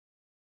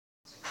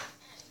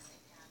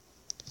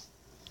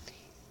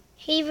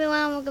Hey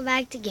everyone, welcome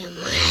back to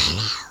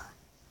GilMoreno.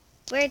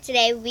 Where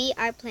today we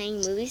are playing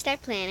Movie Star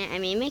Planet. I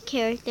made my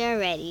character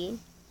already.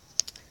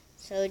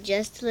 So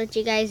just to let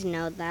you guys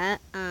know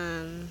that,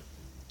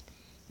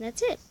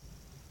 that's it.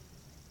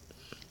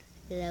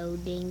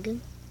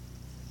 Loading.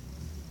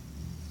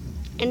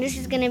 And this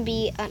is going to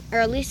be an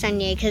early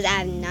Sunyay because I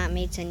have not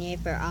made Sunyay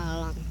for a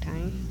long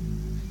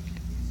time.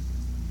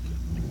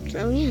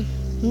 So yeah.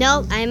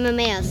 Nope, I'm a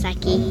male,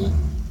 Saki.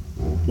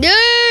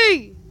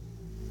 Yay!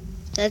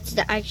 That's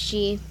no,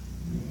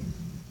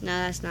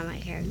 that's not my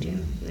character.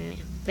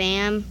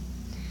 Bam.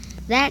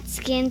 That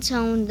skin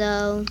tone,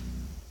 though.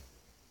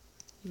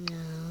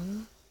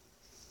 No.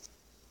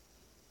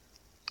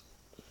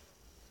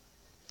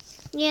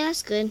 Yeah,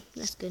 that's good.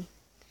 That's good.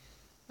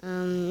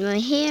 My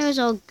hair is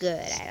all good.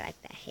 I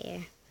like that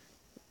hair.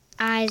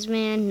 Eyes,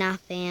 man, not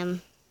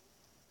fam.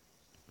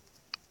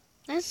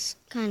 That's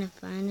kind of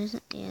fine,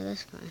 isn't it? Yeah,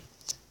 that's fine.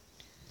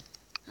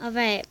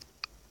 Alright.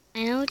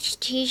 I know which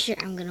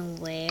t-shirt I'm gonna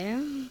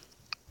wear.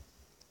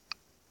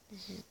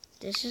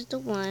 This is the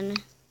one.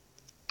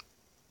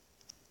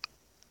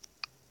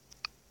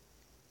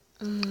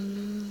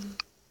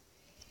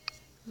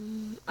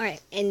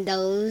 Alright, and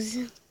those.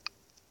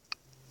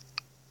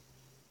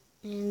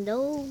 And I'm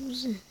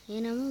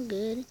all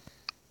good.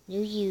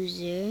 New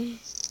user.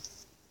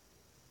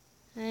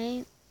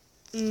 Alright.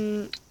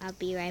 I'll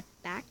be right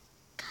back.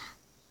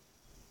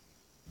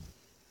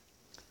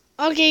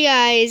 Okay,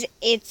 guys,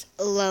 it's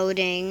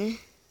loading.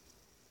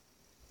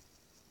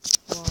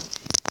 Whoa.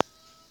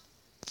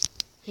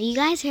 You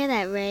guys hear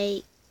that,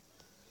 right?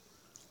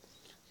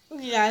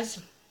 Okay, guys.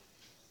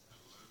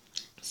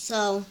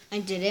 So, I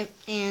did it,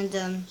 and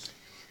it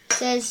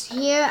says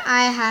here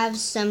I have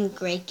some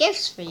great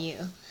gifts for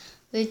you.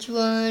 Which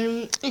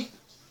one?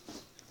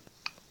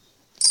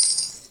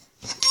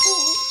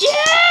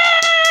 Yes!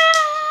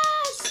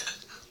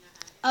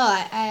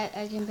 Oh,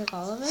 I can pick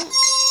all of it?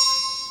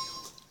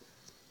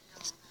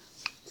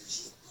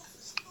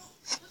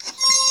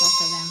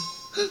 Both of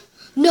them.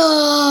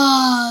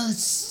 No!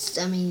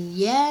 I mean,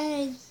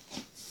 yay!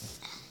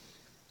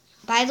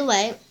 By the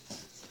way,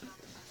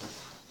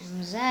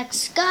 I'm Zach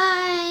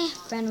Sky,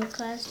 friend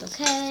request,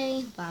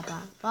 okay, blah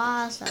blah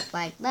blah, stuff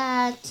like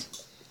that.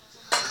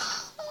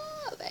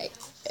 Oh my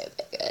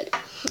god.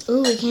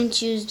 Ooh, we can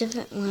choose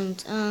different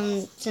ones.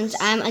 Since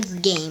I'm a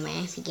gamer,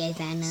 if you guys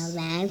don't know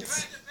that.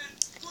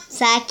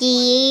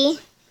 Saki.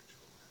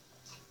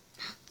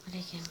 What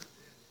again?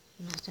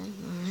 Nothing.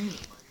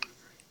 Alright.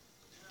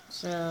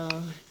 So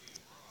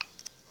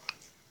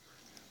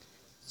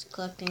it's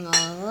collecting all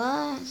of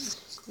us.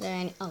 Is there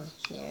any? Oh,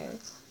 here.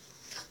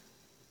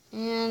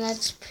 And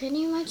that's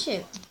pretty much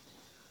it.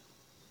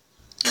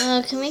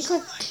 Can we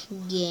click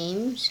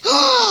games?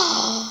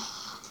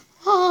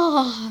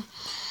 Oh.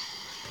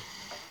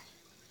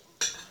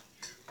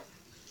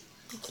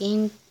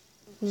 Game.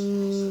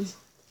 Let's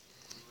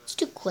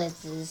do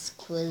quizzes.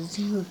 Quizzes.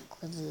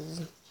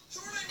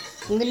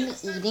 I'm gonna be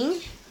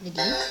eating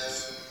video.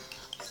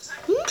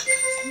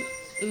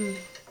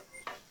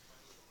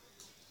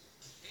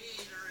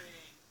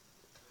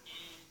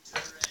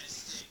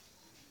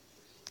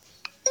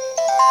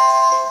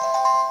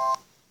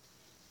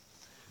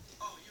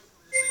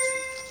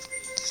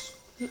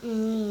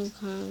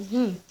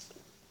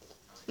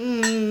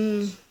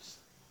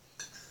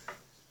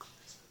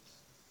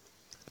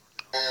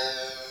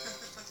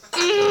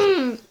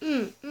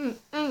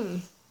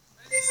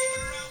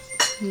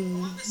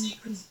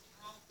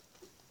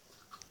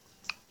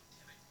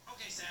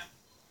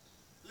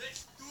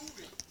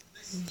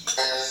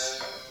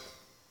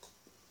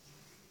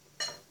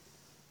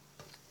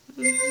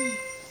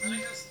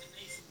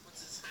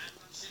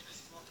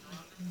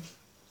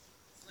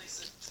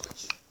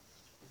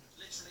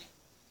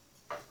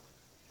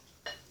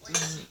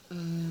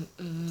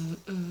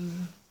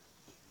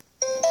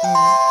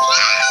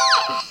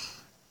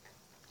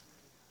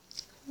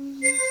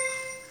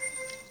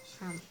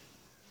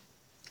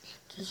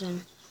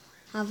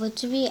 How about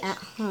to be at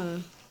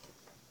home?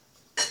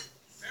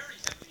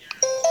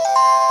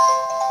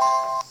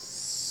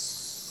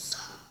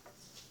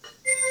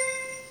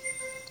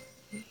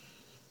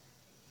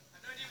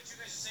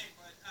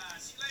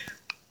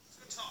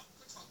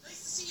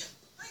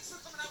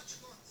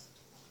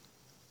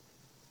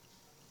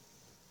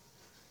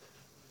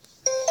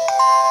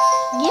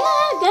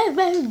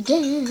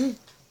 Down.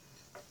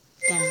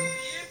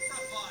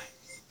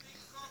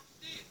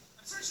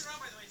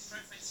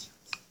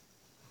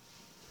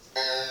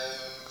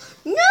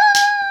 No!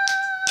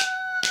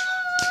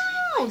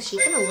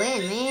 She's gonna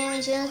win,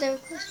 man. She doesn't have a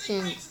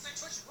question.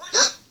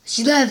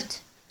 She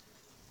left.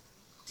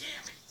 Yeah,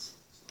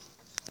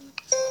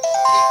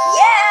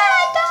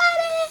 I got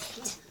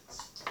it!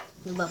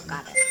 We both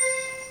got it.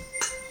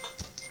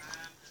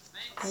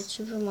 Which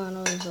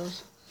supermodel is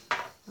those?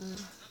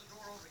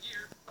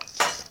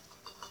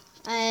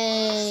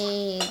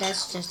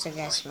 That's just a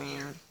guess,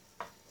 man.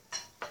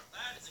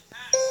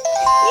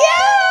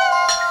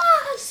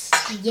 Yes!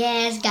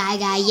 Yes,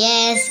 Gaga,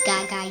 yes,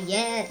 Gaga,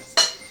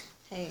 yes.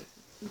 Hey,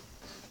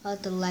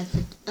 about the life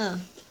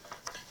of,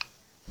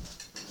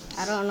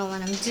 I don't know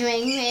what I'm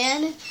doing,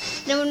 man.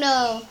 No.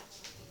 No,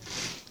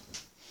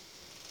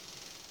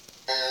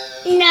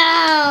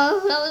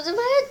 I was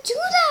about to do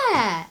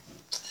that.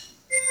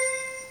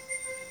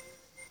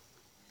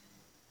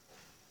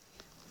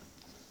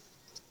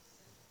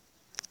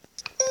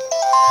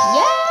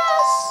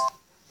 Yes.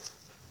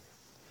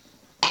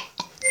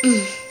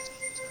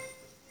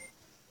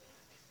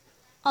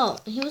 Oh,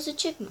 he was a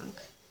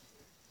chipmunk.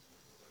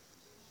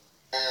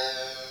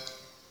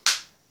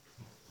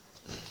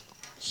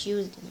 She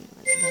was doing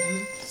what I got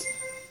him.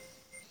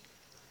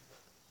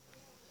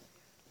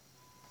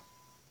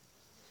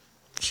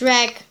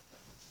 Shrek.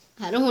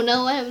 I don't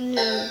know what I'm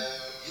doing.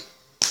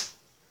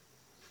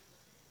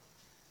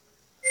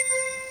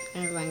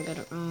 Everyone got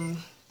it wrong.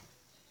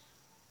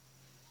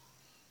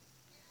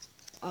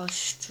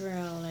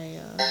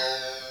 Australia.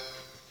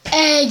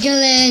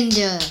 England.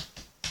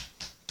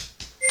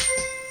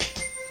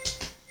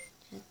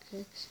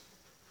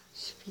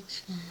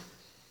 Speaks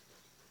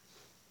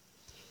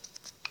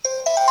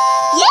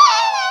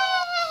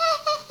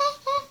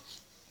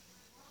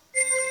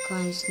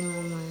Guys, no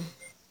more.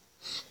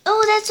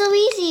 Oh, that's so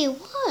easy.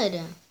 What?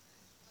 Did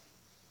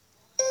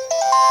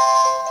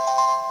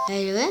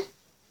I do it?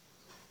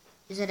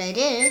 Is that I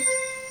did?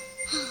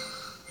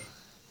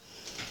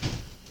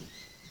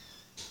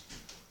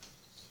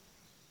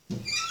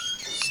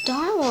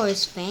 Star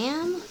Wars,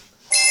 fam.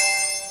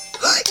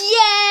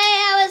 Yay!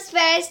 I was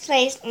first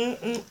place.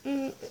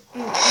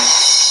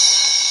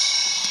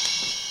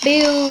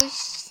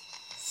 Boosh.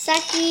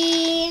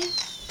 Sucky.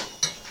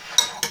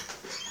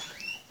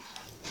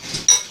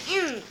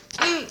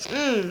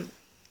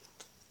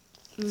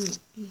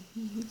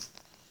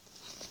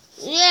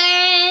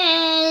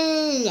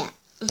 Yay!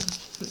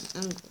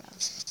 I'm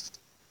gross.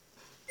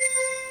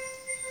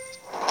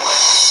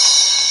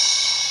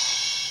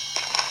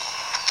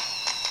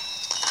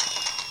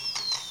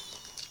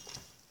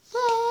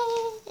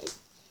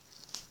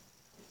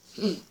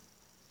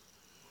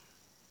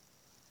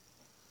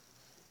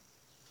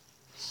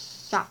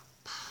 Stop.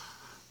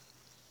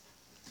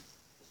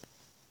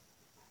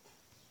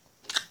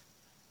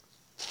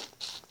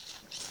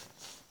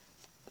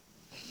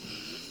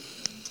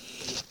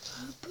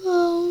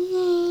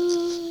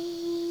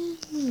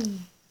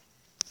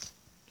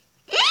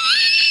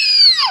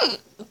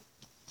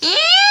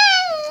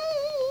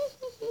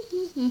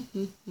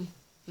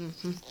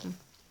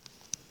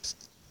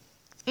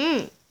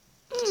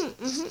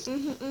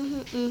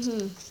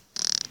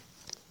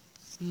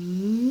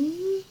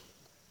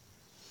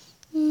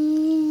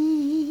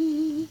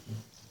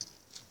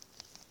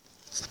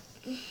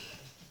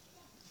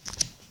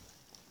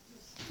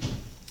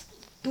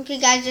 Okay,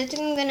 guys, I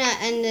think I'm gonna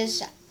end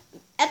this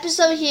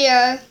episode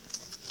here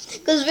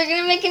because we're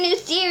gonna make a new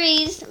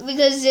series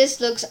because this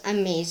looks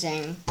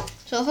amazing.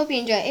 So I hope you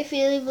enjoy. If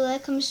you leave a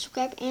like, comment,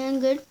 subscribe,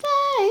 and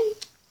goodbye.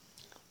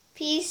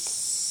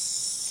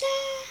 Peace.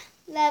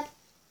 Love.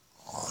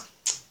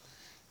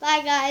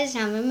 Bye, guys.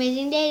 Have an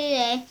amazing day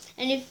today.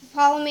 And if you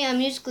follow me on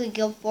Musically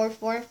Guild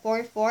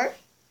 4444,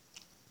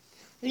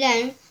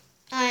 then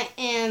I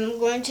am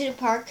going to the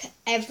park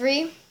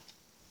every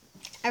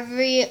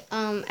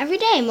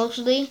day,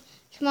 mostly.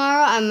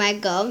 Tomorrow I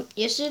might go.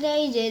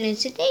 Yesterday I did, and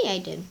today I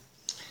did.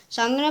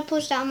 So I'm gonna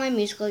post that on my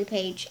Musically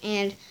page.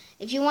 And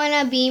if you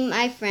wanna be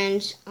my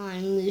friends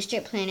on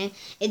Mooster Planet,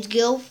 it's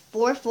Gil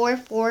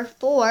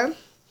 4444.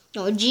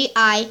 No,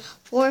 GI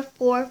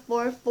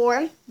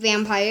 4444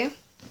 Vampire.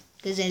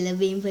 Because I love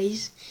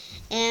vampires.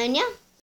 And yeah.